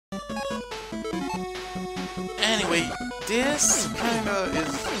way, this kinda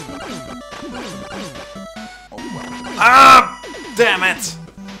is... Oh well. Ah! Damn it!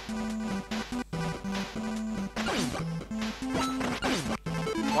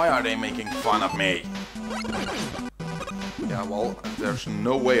 Why are they making fun of me? Yeah, well, there's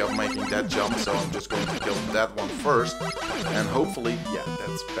no way of making that jump, so I'm just going to kill that one first. And hopefully, yeah,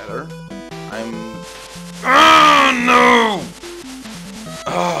 that's better. Oh, no!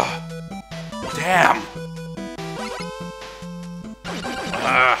 Ugh. Damn!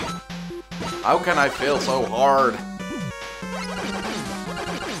 Ugh. How can I fail so hard?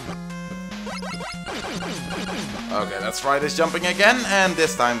 Okay, let's try this jumping again, and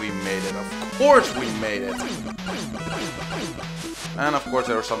this time we made it. Of course we made it! And of course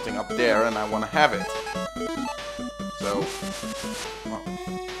there's something up there, and I want to have it. So... well,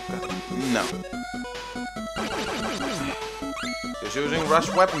 no. Just using rush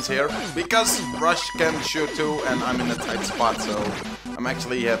weapons here, because rush can shoot too, and I'm in a tight spot, so I'm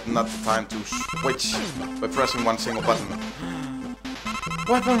actually have not the time to switch by pressing one single button.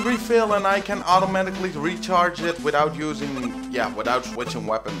 Weapon refill, and I can automatically recharge it without using, yeah, without switching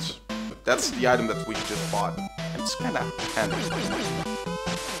weapons. That's the item that we just bought. It's kinda handy.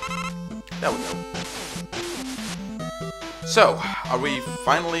 There we go. So, are we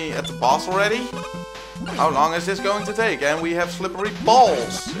finally at the boss already? How long is this going to take? And we have slippery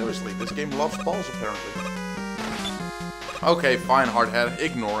balls! Seriously, this game loves balls apparently. Okay, fine, hardhead,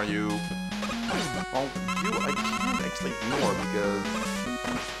 ignore you. Well, you I can't actually ignore because...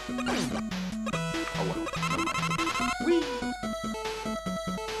 oh well, never mind. Whee!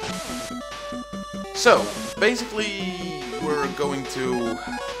 So, basically, we're going to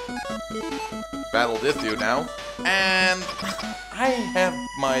battle this dude now. And I have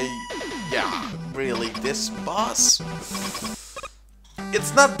my... yeah, really, this boss?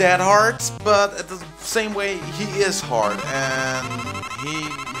 It's not that hard, but at the same way, he is hard. And he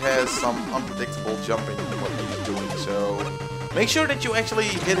has some unpredictable jumping in what he's doing. So, make sure that you actually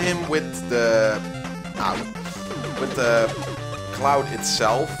hit him with the... cloud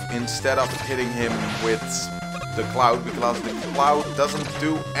itself instead of hitting him with the cloud, because the cloud doesn't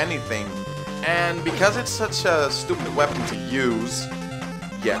do anything. And because it's such a stupid weapon to use,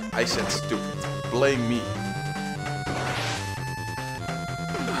 yeah, I said stupid, blame me.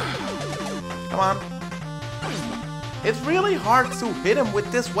 Come on. It's really hard to hit him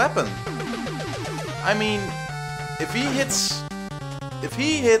with this weapon. I mean, if he hits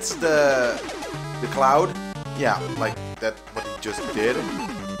the cloud, yeah, like that what he just did,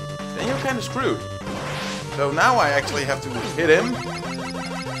 then you're kind of screwed. So now I actually have to hit him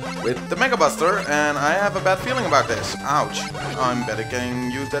with the Mega Buster, and I have a bad feeling about this. Ouch. I'm better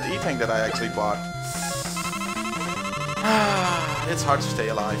can use that E-Tank that I actually bought. It's hard to stay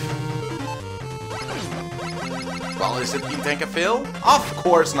alive. Well, is it E-Tank a fail? Of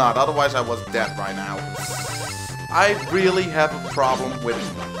course not, otherwise I was dead right now. I really have a problem with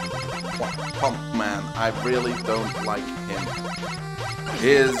Pump Man. I really don't like him.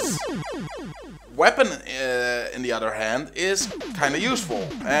 His weapon, in the other hand, is kind of useful.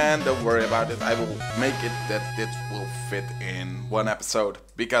 And don't worry about it, I will make it that it will fit in one episode,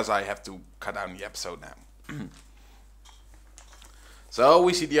 because I have to cut down the episode now. So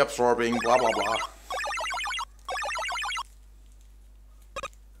we see the absorbing, blah blah blah.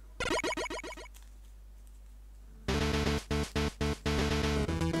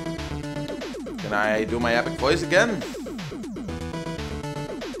 Can I do my epic voice again?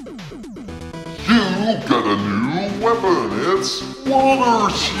 You got a new weapon, it's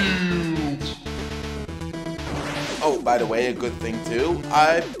Water Shield! Oh, by the way, a good thing too,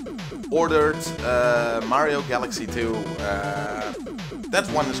 I ordered Mario Galaxy 2. That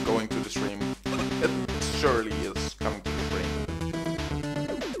one is going to the stream. It surely is coming to the stream.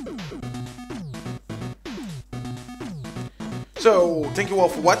 So, thank you all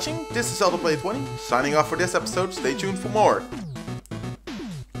for watching. This is Dr.Light, signing off for this episode. Stay tuned for more.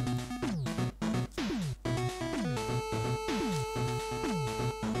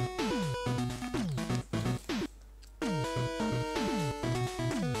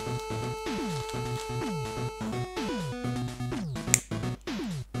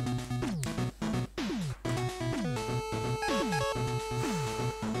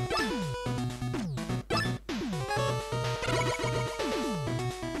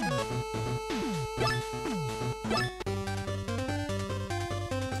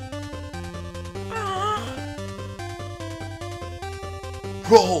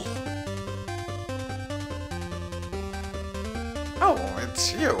 Roll! Oh,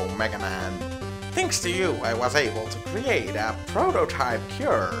 it's you, Mega Man. Thanks to you, I was able to create a prototype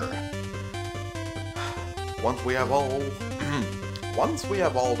cure. Once we have all once we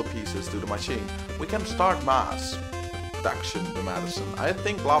have all the pieces to the machine, we can start mass production the medicine. I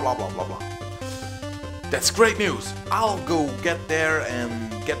think blah blah blah blah blah. That's great news. I'll go get there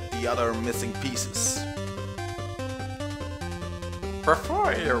and get the other missing pieces.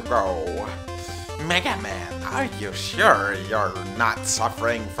 Before you go, Mega Man, are you sure you're not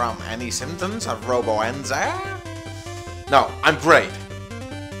suffering from any symptoms of Robo-Enza? No, I'm great.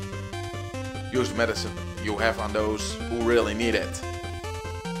 Use the medicine you have on those who really need it.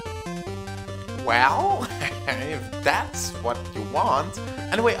 Well, if that's what you want.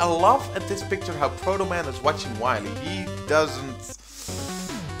 Anyway, I love at this picture how Proto Man is watching Wily. He doesn't...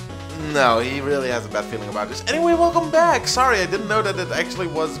 No, he really has a bad feeling about this. Anyway, welcome back! Sorry, I didn't know that it actually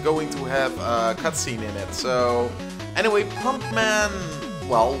was going to have a cutscene in it. So, anyway, Pump Man...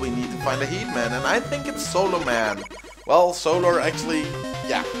 Well, we need to find a Heat Man, and I think it's Solar Man. Well, Solar actually...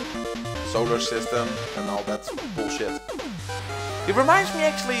 Yeah. Solar system and all that bullshit. It reminds me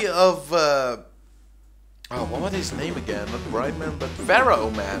actually of... Oh, what was his name again? Not Brightman, but Pharaoh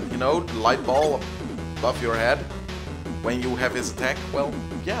Man. You know, the light ball above your head when you have his attack. Well,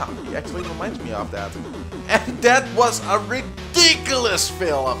 yeah, he actually reminds me of that. And that was a ridiculous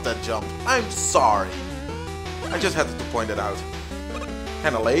fail of that jump. I'm sorry. I just had to point it out.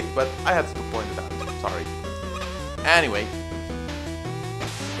 Kinda late, but I had to point it out. Sorry. Anyway.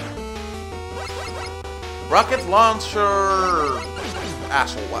 Rocket launcher...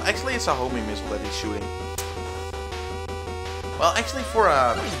 Asshole. Well, actually, it's a homing missile that he's shooting. Well, actually, for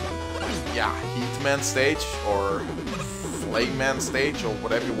a... Yeah, Heat Man stage, or Flame Man stage, or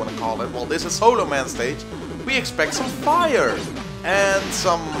whatever you want to call it. Well, this is Solar Man stage. We expect some fire! And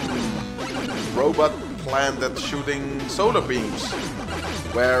some... robot plant that's shooting solar beams.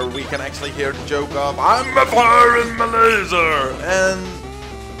 Where we can actually hear the joke of, I'm a fire in my laser! And...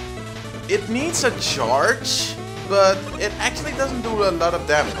 it needs a charge, but it actually doesn't do a lot of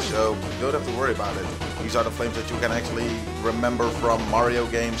damage, so you don't have to worry about it. These are the flames that you can actually remember from Mario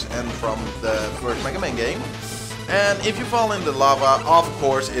games and from the first Mega Man game. And if you fall in the lava, of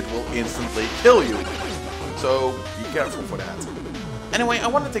course it will instantly kill you. So be careful for that. Anyway, I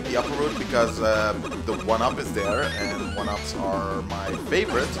want to take the upper route because the 1-up is there, and 1-ups are my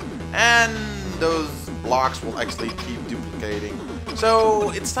favorite. And those blocks will actually keep duplicating. So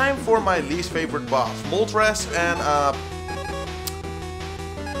it's time for my least favorite boss, Moltres, and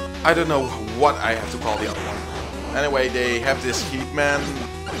I don't know what I have to call the other one. Anyway, they have this Heat Man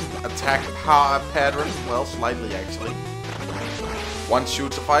attack pattern, well, slightly actually. One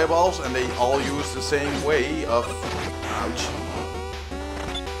shoots the fireballs and they all use the same way of... Ouch.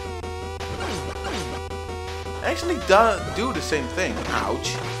 Actually do the same thing.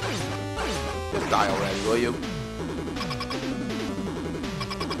 Ouch. Just die already, will you?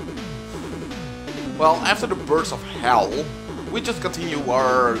 Well, after the burst of hell, we just continue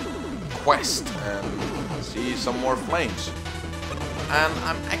our quest and see some more flames. And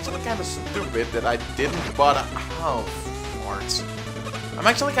I'm actually kind of stupid that I didn't bought oh, farts. I'm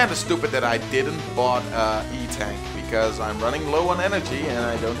actually kind of stupid that I didn't bought E-Tank because I'm running low on energy and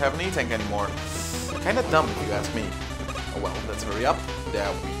I don't have an E-Tank anymore. Kind of dumb if you ask me. Oh well, let's hurry up.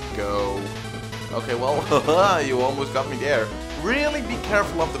 There we go. Okay, well, you almost got me there. Really be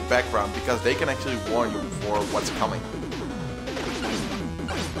careful of the background because they can actually warn you for what's coming.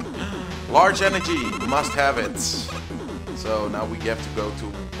 Large energy, must have it. So now we have to go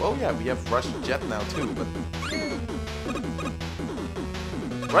to... Oh yeah, we have Rush Jet now too, but...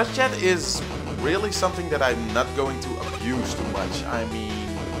 Rush Jet is really something that I'm not going to abuse too much. I mean,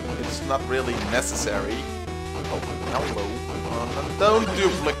 it's not really necessary. Oh, hello. Don't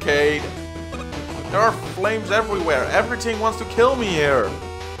duplicate. There are flames everywhere. Everything wants to kill me here.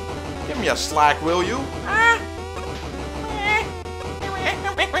 Give me a slack, will you?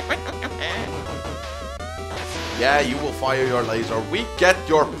 Yeah, you will fire your laser. We get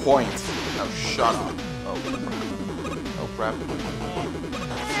your point. Now shut up. Oh crap. Oh crap.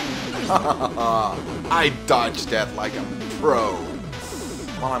 I dodged that like a pro.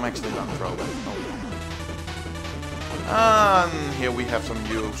 Well, I'm actually not pro, but oh. And here we have some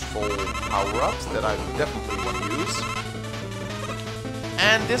useful power-ups that I definitely want to use.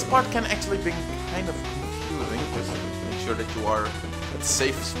 And this part can actually be kind of confusing. Just make sure that you are at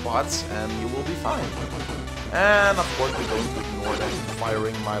safe spots and you will be fine. And of course we're going to ignore that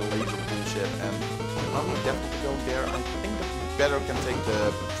firing my laser bullshit, and I'll definitely go there. I think that we better can take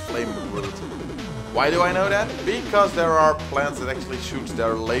the flame route. Why do I know that? Because there are plants that actually shoot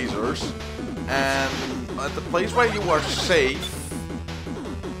their lasers, and at the place where you are safe,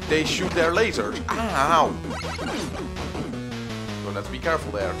 they shoot their lasers. Ow! So let's be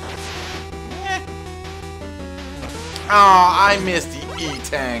careful there. I missed the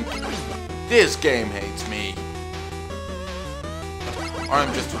E-Tank. This game hates me. Or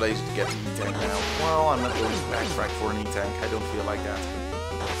I'm just too lazy to get the E-Tank now. Well, I'm not going to backtrack for an E-Tank. I don't feel like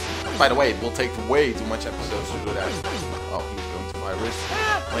that. By the way, it will take way too much episodes to do that. Oh, he's going to fire risk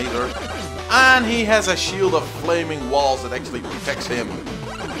later. And he has a shield of flaming walls that actually protects him.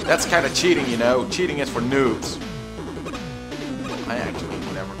 That's kind of cheating, you know. Cheating is for noobs. I actually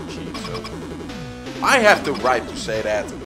never cheat, so... I have the right to say that.